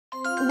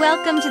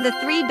Welcome to the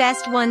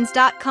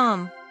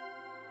 3bestones.com.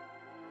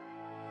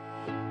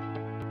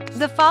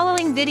 The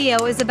following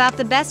video is about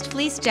the best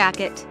fleece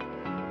jacket.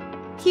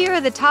 Here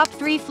are the top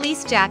 3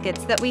 fleece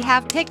jackets that we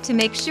have picked to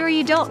make sure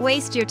you don't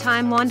waste your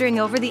time wandering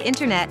over the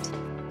internet.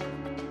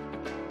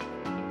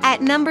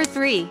 At number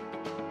 3.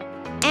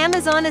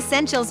 Amazon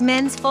Essentials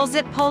Men's Full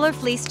Zip Polar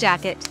Fleece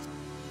Jacket.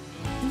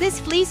 This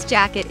fleece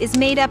jacket is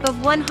made up of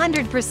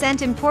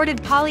 100%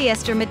 imported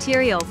polyester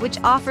material which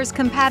offers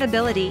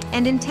compatibility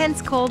and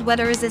intense cold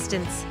weather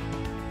resistance.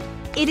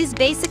 It is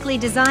basically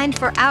designed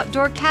for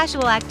outdoor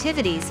casual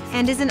activities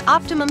and is an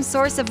optimum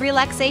source of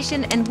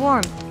relaxation and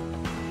warmth.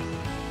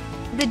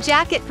 The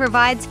jacket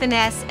provides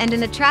finesse and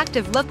an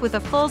attractive look with a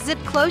full zip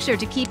closure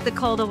to keep the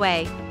cold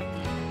away.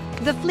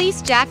 The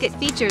fleece jacket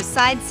features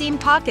side seam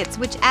pockets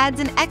which adds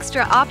an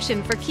extra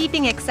option for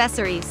keeping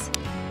accessories.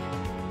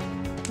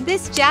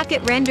 This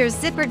jacket renders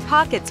zippered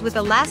pockets with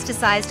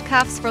elasticized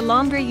cuffs for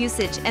longer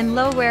usage and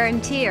low wear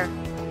and tear.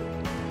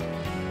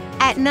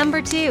 At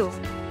number 2.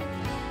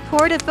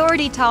 Port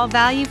Authority Tall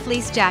Value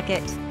Fleece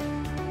Jacket.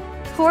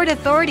 Port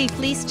Authority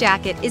Fleece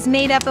Jacket is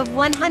made up of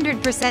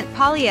 100%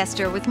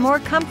 polyester with more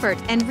comfort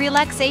and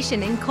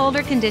relaxation in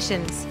colder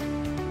conditions.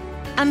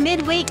 A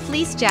mid-weight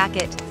fleece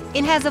jacket,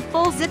 it has a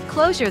full zip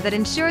closure that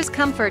ensures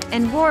comfort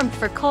and warmth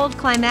for cold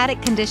climatic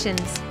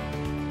conditions.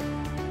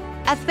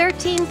 A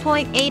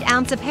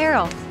 13.8-ounce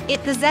apparel,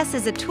 it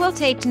possesses a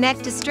twill-taped neck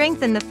to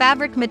strengthen the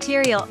fabric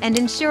material and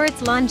ensure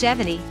its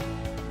longevity.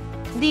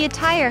 The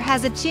attire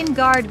has a chin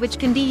guard which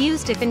can be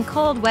used in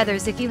cold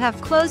weathers if you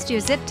have closed your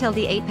zip till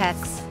the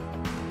apex.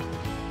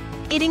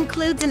 It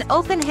includes an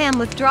open hem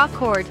with draw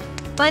cord,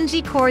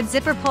 bungee cord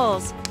zipper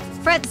pulls,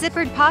 front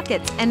zippered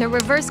pockets and a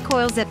reverse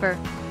coil zipper.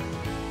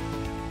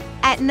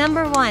 At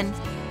number 1.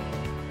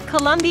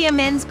 Columbia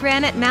Men's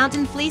Granite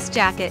Mountain Fleece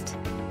Jacket.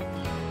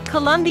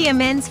 Columbia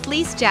Men's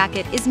Fleece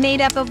Jacket is made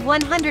up of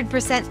 100%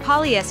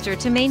 polyester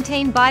to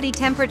maintain body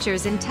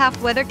temperatures in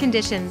tough weather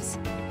conditions.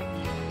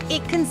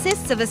 It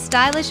consists of a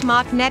stylish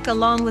mock neck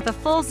along with a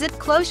full zip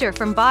closure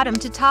from bottom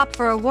to top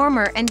for a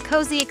warmer and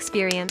cozy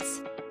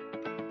experience.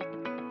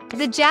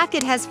 The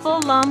jacket has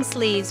full long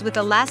sleeves with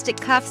elastic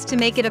cuffs to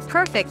make it a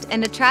perfect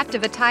and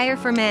attractive attire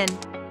for men.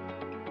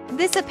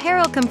 This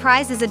apparel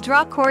comprises a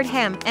draw cord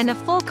hem and a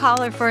full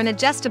collar for an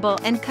adjustable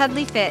and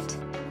cuddly fit.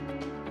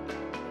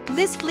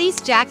 This fleece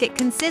jacket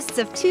consists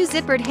of 2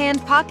 zippered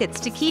hand pockets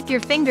to keep your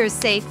fingers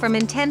safe from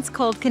intense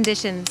cold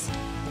conditions.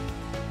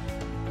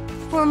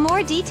 For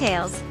more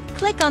details,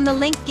 click on the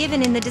link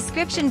given in the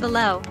description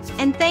below,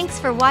 and thanks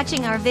for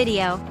watching our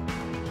video.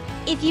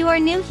 If you are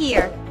new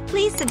here,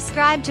 please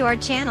subscribe to our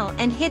channel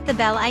and hit the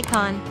bell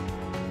icon.